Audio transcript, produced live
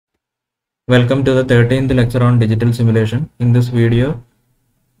Welcome to the 13th lecture on digital simulation. In this video,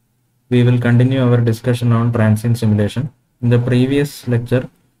 we will continue our discussion on transient simulation. In the previous lecture,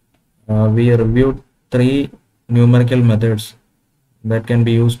 we reviewed three numerical methods that can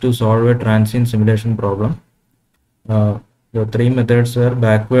be used to solve a transient simulation problem. The three methods were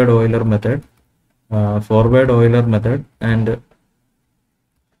backward Euler method, forward Euler method, and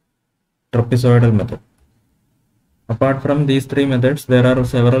trapezoidal method. Apart from these three methods, there are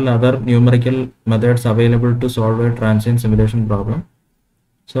several other numerical methods available to solve a transient simulation problem.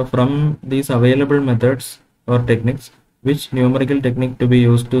 So from these available methods or techniques, which numerical technique to be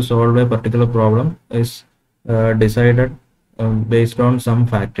used to solve a particular problem is decided based on some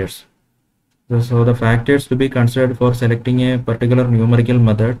factors. So the factors to be considered for selecting a particular numerical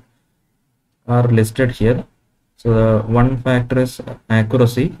method are listed here. So the one factor is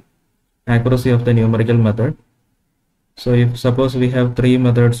accuracy of the numerical method. So if suppose we have three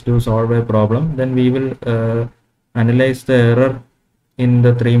methods to solve a problem, then we will analyze the error in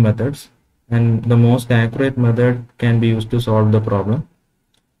the three methods, and the most accurate method can be used to solve the problem.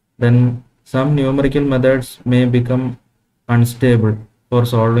 Then some numerical methods may become unstable for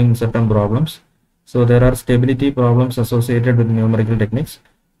solving certain problems. So there are stability problems associated with numerical techniques.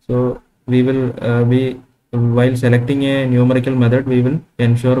 So we will while selecting a numerical method, we will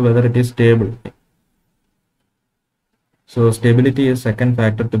ensure whether it is stable. So stability is second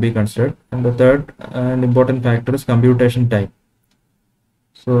factor to be considered, and the third and important factor is computation time.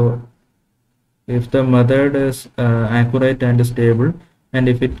 So if the method is accurate and stable, and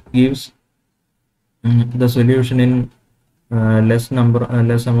if it gives the solution in less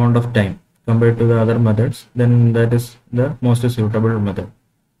amount of time compared to the other methods, then that is the most suitable method.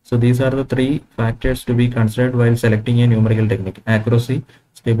 So these are the three factors to be considered while selecting a numerical technique: accuracy,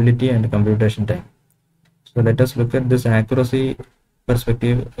 stability, and computation time. So let us look at this accuracy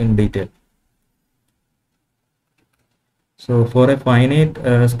perspective in detail. So for a finite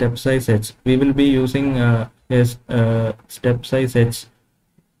step size h, we will be using a step size h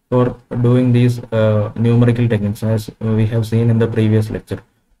for doing these numerical techniques, as we have seen in the previous lecture.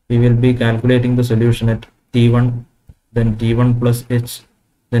 We will be calculating the solution at t1, then t1 plus h,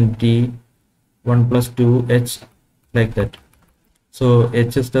 then t1 plus 2h, like that. So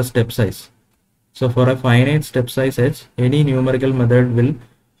h is the step size. So for a finite step size h, any numerical method will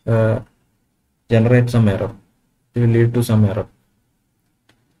generate some error. It will lead to some error.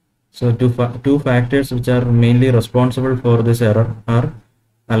 So two factors which are mainly responsible for this error are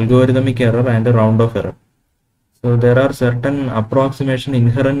algorithmic error and round off error. So there are certain approximation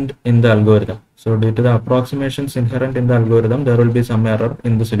inherent in the algorithm. So due to the approximations inherent in the algorithm, there will be some error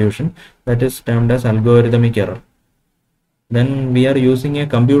in the solution that is termed as algorithmic error. Then we are using a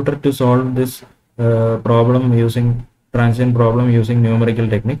computer to solve this problem using transient problem using numerical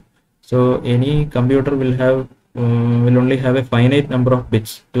technique. So any computer will only have a finite number of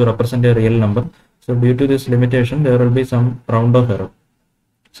bits to represent a real number. So due to this limitation, there will be some round off error.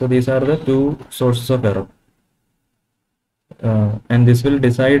 So these are the two sources of error, and this will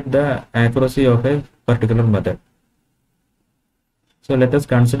decide the accuracy of a particular method. So let us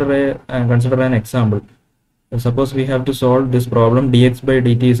consider an example. Suppose we have to solve this problem: dx by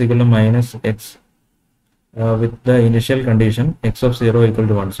dt is equal to minus x with the initial condition x of 0 equal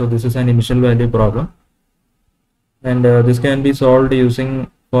to 1. So this is an initial value problem, and this can be solved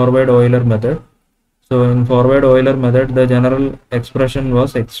using forward Euler method. So in forward Euler method, the general expression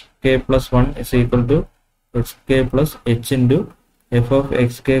was xk plus 1 is equal to xk plus h into f of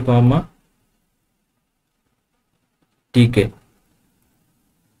xk comma tk.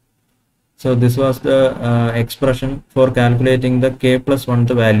 So this was the expression for calculating the k plus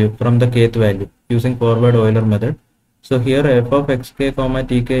 1th value from the kth value using forward Euler method. So here f of xk comma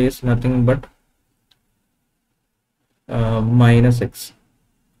tk is nothing but minus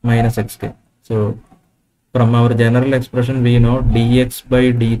xk. So from our general expression, we know dx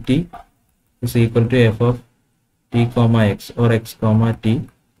by dt is equal to f of t comma x or x comma t.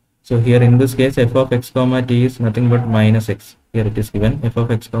 So here in this case, f of x comma t is nothing but minus x. Here it is given f of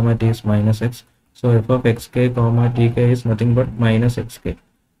x comma t is minus x. So f of xk comma tk is nothing but minus xk.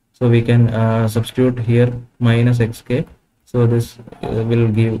 So we can substitute here minus xk. So this will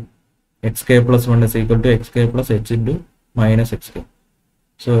give xk plus 1 is equal to xk plus h into minus xk.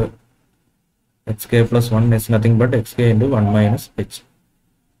 So xk plus 1 is nothing but xk into 1 minus h.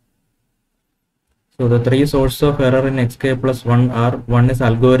 So the three sources of error in xk plus 1 are: one is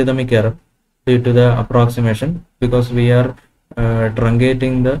algorithmic error due to the approximation, because we are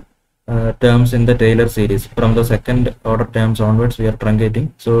truncating the terms in the Taylor series. From the second order terms onwards, we are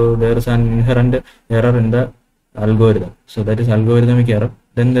truncating. So there is an inherent error in the algorithm. So that is algorithmic error.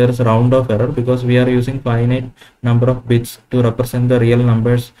 Then there is round off error because we are using finite number of bits to represent the real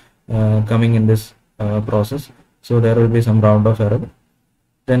numbers coming in this process. So there will be some round off error.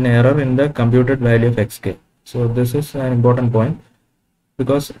 Then error in the computed value of xk. So this is an important point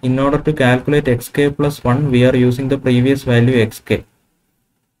because in order to calculate xk plus 1 we are using the previous value xk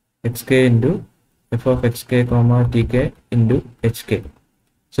into f of xk comma tk into hk.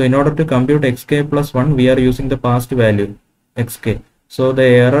 So in order to compute xk plus 1 we are using the past value xk. So the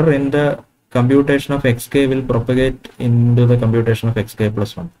error in the computation of xk will propagate into the computation of xk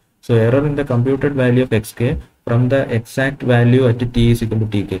plus 1. So error in the computed value of xk from the exact value at t is equal to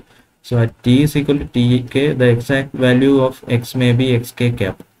tk. So at t is equal to tk, the exact value of x may be xk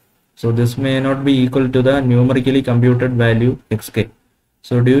cap. So this may not be equal to the numerically computed value xk.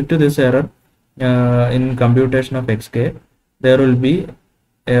 So due to this error in computation of xk, there will be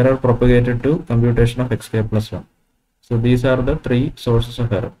error propagated to computation of xk plus 1. So these are the three sources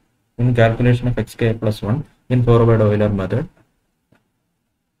of error in calculation of xk plus 1 in forward Euler method.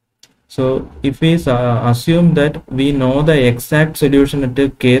 So if we assume that we know the exact solution at the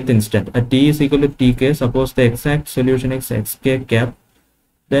kth instant, at t is equal to tk, suppose the exact solution is xk cap,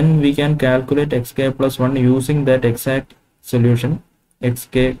 then we can calculate xk plus 1 using that exact solution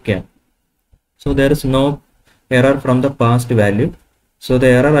xk cap. So there is no error from the past value. So the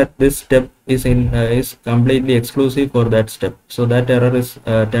error at this step is completely exclusive for that step. So that error is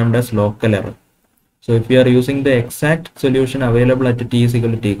termed as local error. So if we are using the exact solution available at t is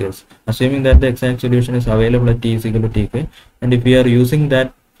equal to tk, assuming that the exact solution is available at t is equal to tk, and if we are using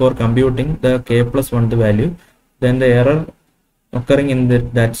that for computing the k plus 1 value, then the error occurring in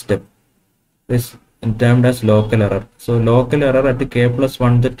that step is termed as local error. So local error at the k plus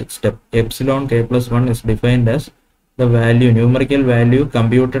 1 step, epsilon k plus 1 is defined as the value, numerical value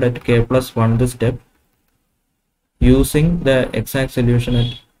computed at k plus 1 step using the exact solution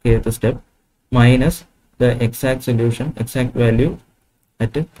at kth step minus the exact solution, exact value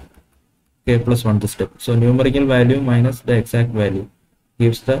at k plus 1 step. So numerical value minus the exact value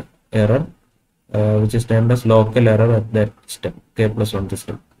gives the error which is termed as local error at that step, k plus 1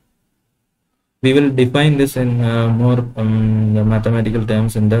 step. We will define this in more mathematical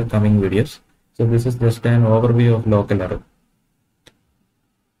terms in the coming videos. So this is just an overview of local error.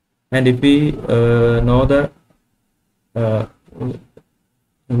 And if we know the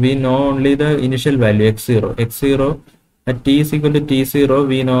we know only the initial value x0 at t is equal to t0,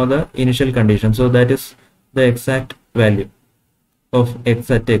 we know the initial condition. So that is the exact value of x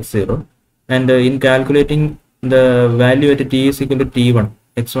at x0. And in calculating the value at t is equal to t1,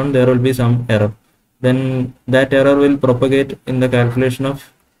 x1, there will be some error. Then that error will propagate in the calculation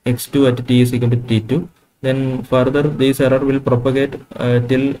of x2 at t is equal to t2. Then further this error will propagate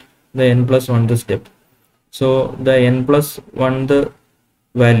till the n plus 1 step. So the n plus 1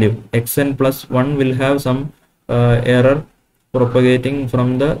 value xn plus 1 will have some error propagating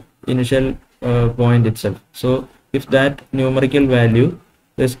from the initial point itself. So if that numerical value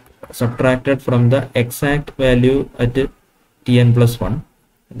is subtracted from the exact value at tn plus 1,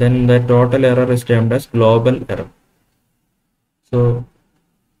 then the total error is termed as global error. So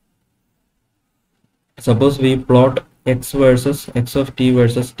suppose we plot x versus x of t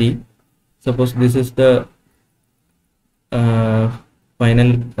versus t. Suppose this is the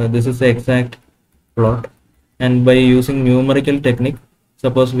this is the exact plot, and by using numerical technique,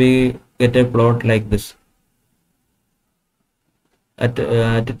 suppose we get a plot like this. At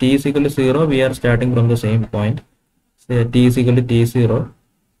t is equal to 0, we are starting from the same point. Say t is equal to t0,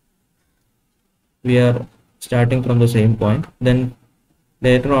 we are starting from the same point. Then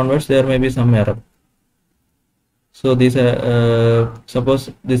later onwards there may be some error. So this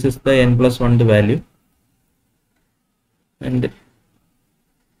suppose this is the n plus 1 value, and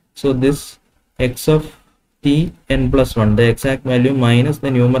so this x of t n plus 1, the exact value minus the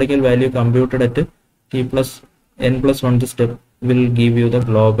numerical value computed at t plus n plus 1 step will give you the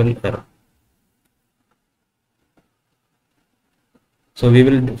global error. So we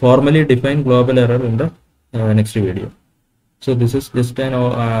will formally define global error in the next video. So this is just an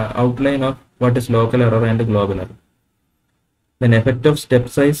outline of what is local error and global error. Then effect of step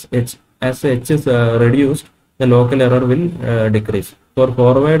size, as h is reduced, the local error will decrease. For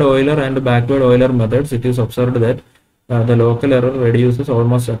forward Euler and backward Euler methods, it is observed that the local error reduces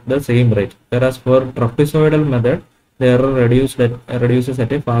almost at the same rate, whereas for trapezoidal method, the error reduces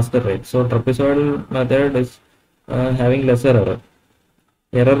at a faster rate. So trapezoidal method is having lesser error.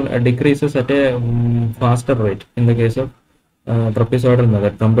 Error decreases at a faster rate in the case of trapezoidal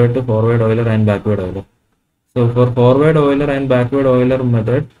method compared to forward Euler and backward Euler. So for forward Euler and backward Euler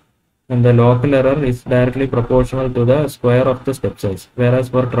method, and the local error is directly proportional to the square of the step size, whereas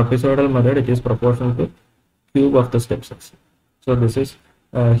for trapezoidal method it is proportional to cube of the step size. So this is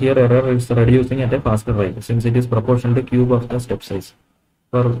here error is reducing at a faster rate since it is proportional to cube of the step size.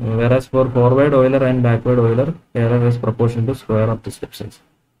 Whereas for forward Euler and backward Euler, error is proportional to square of the step size.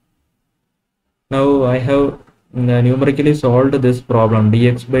 Now I have numerically solved this problem.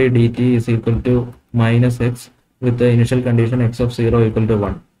 Dx by dt is equal to minus x with the initial condition x of 0 equal to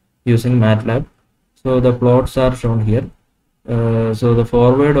 1 using MATLAB. So the plots are shown here. So the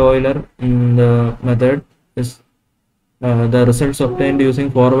forward Euler the method is the results obtained using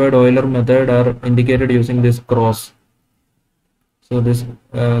forward Euler method are indicated using this cross. So this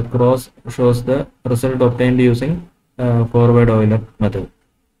cross shows the result obtained using forward Euler method,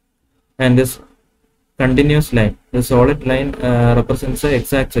 and this continuous line, the solid line represents the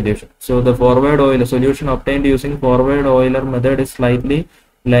exact solution. So the forward Euler solution obtained using forward Euler method is slightly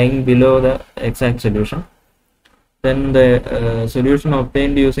lying below the exact solution. Then the solution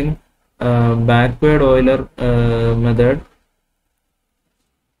obtained using backward Euler method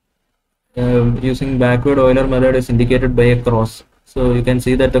is indicated by a cross. So you can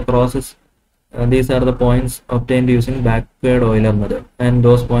see that the crosses, these are the points obtained using backward Euler method, and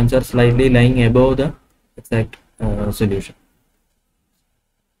those points are slightly lying above the exact solution.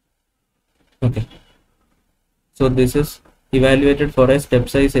 Okay, so this is evaluated for a step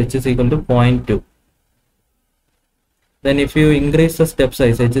size h is equal to 0.2. Then if you increase the step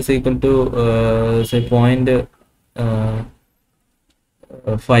size, h is equal to say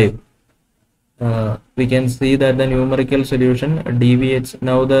 0.5, we can see that the numerical solution deviates.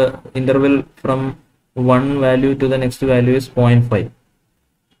 Now the interval from one value to the next value is 0.5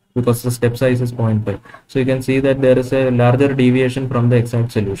 because the step size is 0.5. So you can see that there is a larger deviation from the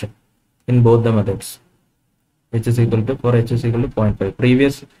exact solution in both the methods. H is equal to 0.5.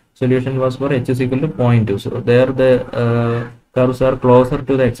 Previous solution was for h is equal to 0.2. So there the curves are closer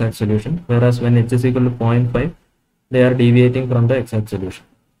to the exact solution, whereas when h is equal to 0.5, they are deviating from the exact solution.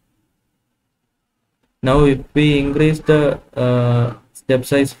 Now if we increase the step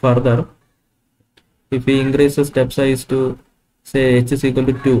size further, if we increase the step size to say h is equal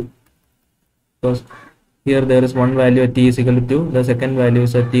to 2, because here there is one value at t is equal to 2, the second value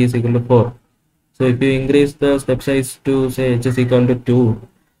is at t is equal to 4. So if you increase the step size to say h is equal to 2,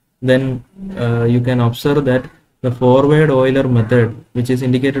 then you can observe that the forward Euler method, which is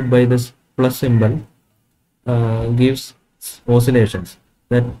indicated by this plus symbol, gives oscillations.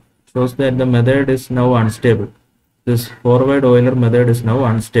 That shows that the method is now unstable. This forward Euler method is now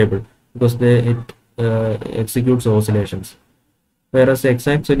unstable because it executes oscillations. Whereas the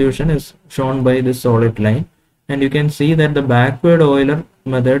exact solution is shown by this solid line, and you can see that the backward Euler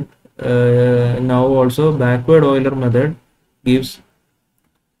method now also backward Euler method gives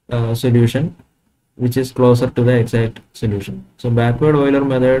solution which is closer to the exact solution. So backward Euler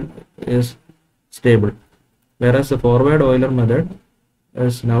method is stable, whereas the forward Euler method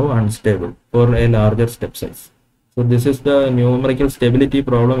is now unstable for a larger step size. So this is the numerical stability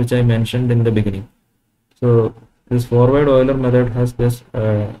problem which I mentioned in the beginning. So this forward Euler method has this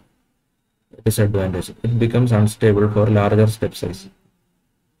disadvantage. It becomes unstable for larger step size.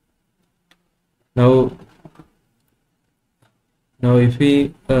 Now if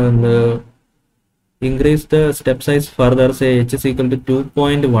we increase the step size further, say h is equal to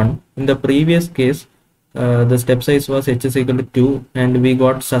 2.1, in the previous case the step size was h is equal to 2 and we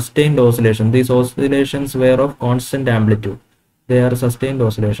got sustained oscillation. These oscillations were of constant amplitude. They are sustained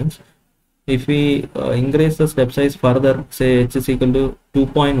oscillations. If we increase the step size further, say h is equal to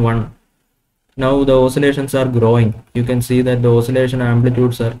 2.1, now the oscillations are growing. You can see that the oscillation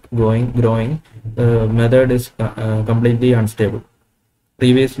amplitudes are growing. The method is completely unstable.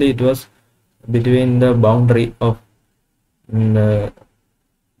 Previously it was between the boundary of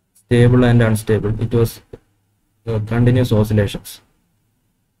stable and unstable. It was continuous oscillations.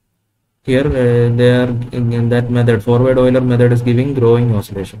 Here they are in that method, forward Euler method is giving growing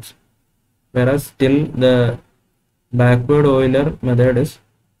oscillations, whereas still the backward Euler method is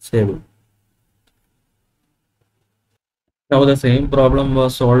stable. Now the same problem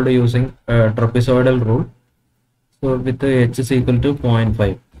was solved using trapezoidal rule. So with the h is equal to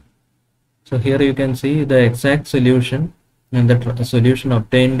 0.5. So here you can see the exact solution and the solution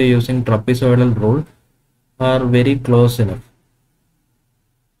obtained using trapezoidal rule are very close enough.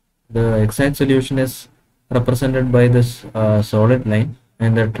 The exact solution is represented by this solid line,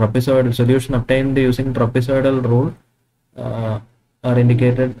 and the trapezoidal solution obtained using trapezoidal rule are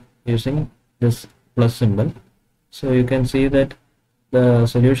indicated using this plus symbol. So you can see that the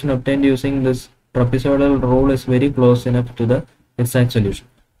solution obtained using this trapezoidal rule is very close enough to the exact solution.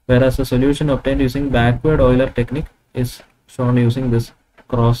 whereas the solution obtained using backward Euler technique is shown using this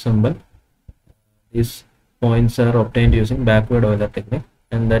cross symbol. These points are obtained using backward Euler technique,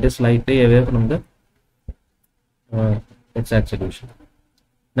 and that is slightly away from the exact solution.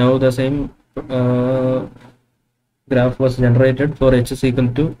 Now the same graph was generated for h is equal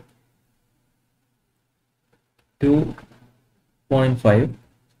to 2.5.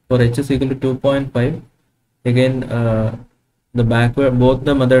 For h is equal to 2.5, again the backward, both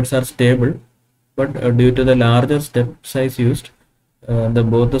the methods are stable, but due to the larger step size used,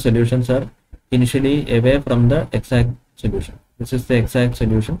 both the solutions are initially away from the exact solution. This is the exact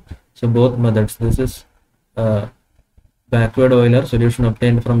solution. So both methods, this is backward Euler, solution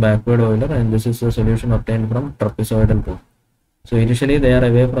obtained from backward Euler, and this is a solution obtained from trapezoidal rule. So initially they are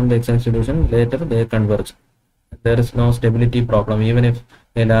away from the exact solution, later they converge. There is no stability problem even if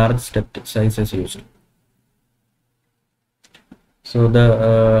a large step size is used. So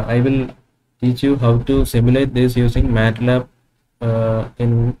I will teach you how to simulate this using MATLAB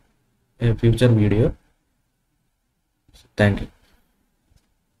in a future video. Thank you.